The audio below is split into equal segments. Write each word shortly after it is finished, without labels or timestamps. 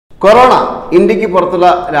Corona ഇന്ത്യക്ക് പുറത്തുള്ള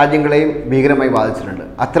രാജ്യങ്ങളെയും ഭീകരമായി ബാധിച്ചിട്ടുണ്ട്.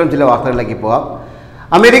 അത്തരം ചില വാർത്തകളിലേക്ക് പോകാം.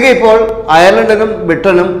 അമേരിക്ക ഇപ്പോൾ അയർലൻഡിനും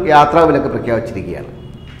ബ്രിട്ടനും യാത്രാവിലക്ക് പ്രഖ്യാപിച്ചിരിക്കുകയാണ്.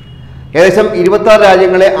 ഏകദേശം 26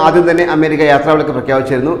 രാജ്യങ്ങളെ ആദ്യം തന്നെ അമേരിക്ക യാത്രാവിലക്ക്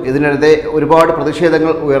പ്രഖ്യാപിച്ചിരുന്നു. ഇതിനിടെ ഒരുപാട്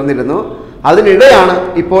പ്രതിഷേധങ്ങൾ ഉയർന്നിരുന്നു. അതിനിടെയാണ്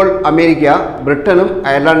ഇപ്പോൾ അമേരിക്ക ബ്രിട്ടനും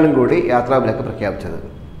അയർലൻഡും കൂടി യാത്രാവിലക്ക് പ്രഖ്യാപിച്ചത്.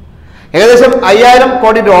 ഏകദേശം $5000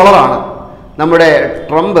 കോടി നമ്മുടെ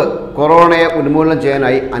ട്രംപ് കൊറോണയെ ഉന്മൂലനം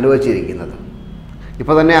ചെയ്യാനായി അനുവദിച്ചിരിക്കുന്നത്.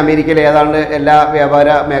 ഇപ്പോൾ തന്നെ അമേരിക്കയിലെ ഏതാണ്ട് എല്ലാ വ്യാപാര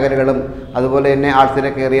മേഖലകളും അതുപോലെ തന്നെ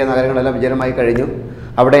ആൾത്തിരക്കേറിയ നഗരങ്ങളെല്ലാം വിജനമായി കഴിഞ്ഞു.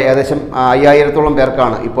 അവിടെ ഏകദേശം 5000-ഓളം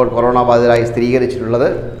പേർക്കാണ് ഇപ്പോൾ കൊറോണ ബാധിതരായി സ്ഥിരീകരിച്ചിട്ടുള്ളത്.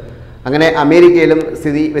 അങ്ങനെ അമേരിക്കയിലും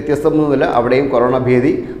സ്ഥിതി വ്യത്യസ്തമൊന്നുമില്ല. അവിടെയും കൊറോണ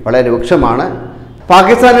ഭീതി വളരെ രൂക്ഷമാണ്.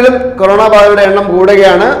 പാകിസ്ഥാനിലും കൊറോണ ബാധിതരുടെ എണ്ണം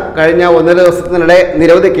കൂടുകയാണ്. കഴിഞ്ഞ 1.5 ദിവസത്തിനിടെ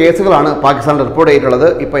നിരവധി കേസുകളാണ് പാകിസ്ഥാനിൽ റിപ്പോർട്ട് ചെയ്തിട്ടുള്ളത്.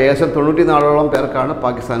 ഇപ്പോൾ ഏകദേശം 94-ഓളം പേർക്കാണ്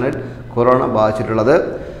പാകിസ്ഥാനിൽ കൊറോണ ബാധിച്ചിട്ടുള്ളത്.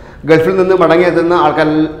 ഗൾഫിൽ നിന്ന് മടങ്ങിയെത്തുന്ന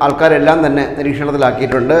ആൾക്കാരെല്ലാം തന്നെ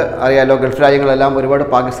നിരീക്ഷണത്തിലാക്കിയിട്ടുണ്ട്. അറിയാലോ, ഗൾഫ് രാജ്യങ്ങളെല്ലാം ഒരുപാട്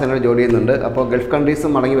പാകിസ്ഥാനിൽ ജോലി ചെയ്യുന്നുണ്ട്. അപ്പോൾ ഗൾഫ്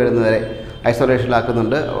കൺട്രീസും മടങ്ങി വരുന്നവരെ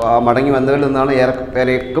ഐസൊലേഷനിലാക്കുന്നുണ്ട്. മടങ്ങി വന്നവരിൽ നിന്നാണ്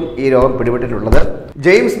ഏറെപ്പേരേക്കും ഈ രോഗം പിടിപെട്ടിട്ടുള്ളത്.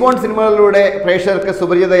 ജെയിംസ് ബോണ്ട് സിനിമകളിലൂടെ പ്രേക്ഷകർക്ക്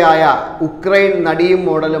സുപരിചിതയായ ഉക്രൈൻ നടിയും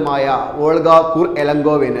മോഡലുമായ ഓൾഗ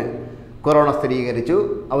കുർഎലങ്കോവിന് കൊറോണ സ്ഥിരീകരിച്ചു.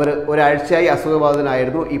 അവർ ഒരാഴ്ചയായി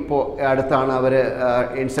അസുഖബാധിതനായിരുന്നു. ഇപ്പോൾ അടുത്താണ് അവർ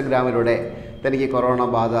ഇൻസ്റ്റഗ്രാമിലൂടെ തനിക്ക് കൊറോണ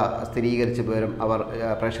ബാധ സ്ഥിരീകരിച്ച വിവരം അവർ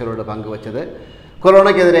പ്രേക്ഷകരോട് പങ്കുവച്ചത്.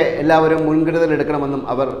 കൊറോണയ്ക്കെതിരെ എല്ലാവരും മുൻകരുതലെടുക്കണമെന്നും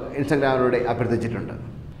അവർ ഇൻസ്റ്റഗ്രാമിലൂടെ അഭ്യർത്ഥിച്ചിട്ടുണ്ട്.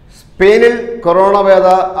 സ്പെയിനിൽ കൊറോണ ബാധ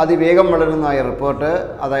അതിവേഗം വളരുന്നതായ റിപ്പോർട്ട്.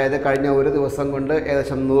 അതായത് കഴിഞ്ഞ ഒരു ദിവസം കൊണ്ട്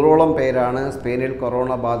ഏകദേശം 100ഓളം പേരാണ് സ്പെയിനിൽ കൊറോണ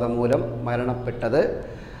ബാധ മൂലം മരണപ്പെട്ടത്.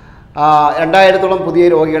 2000-ഓളം പുതിയ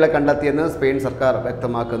രോഗികളെ കണ്ടെത്തിയെന്ന് സ്പെയിൻ സർക്കാർ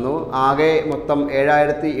വ്യക്തമാക്കുന്നു. ആകെ മൊത്തം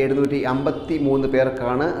 7753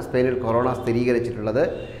 പേർക്കാണ് സ്പെയിനിൽ കൊറോണ സ്ഥിരീകരിച്ചിട്ടുള്ളത്.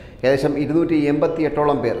 ഏകദേശം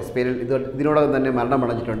 288ഓളം പേർ സ്പെയിനിൽ ഇതിനോടകം തന്നെ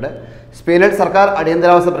മരണമടഞ്ഞിട്ടുണ്ട്. സ്പെയിനിൽ സർക്കാർ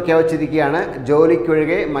അടിയന്തരാവസ്ഥ പ്രഖ്യാപിച്ചിരിക്കുകയാണ്.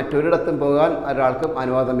 ജോലിക്കൊഴികെ മറ്റൊരിടത്തും പോകാൻ ഒരാൾക്കും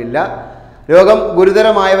അനുവാദമില്ല. രോഗം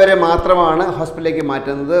ഗുരുതരമായവരെ മാത്രമാണ് ഹോസ്പിറ്റലിലേക്ക്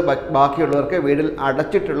മാറ്റുന്നത്. ബാക്കിയുള്ളവർക്ക് വീട്ടിൽ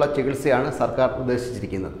അടച്ചിട്ടുള്ള ചികിത്സയാണ് സർക്കാർ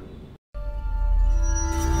ഉദ്ദേശിച്ചിരിക്കുന്നത്.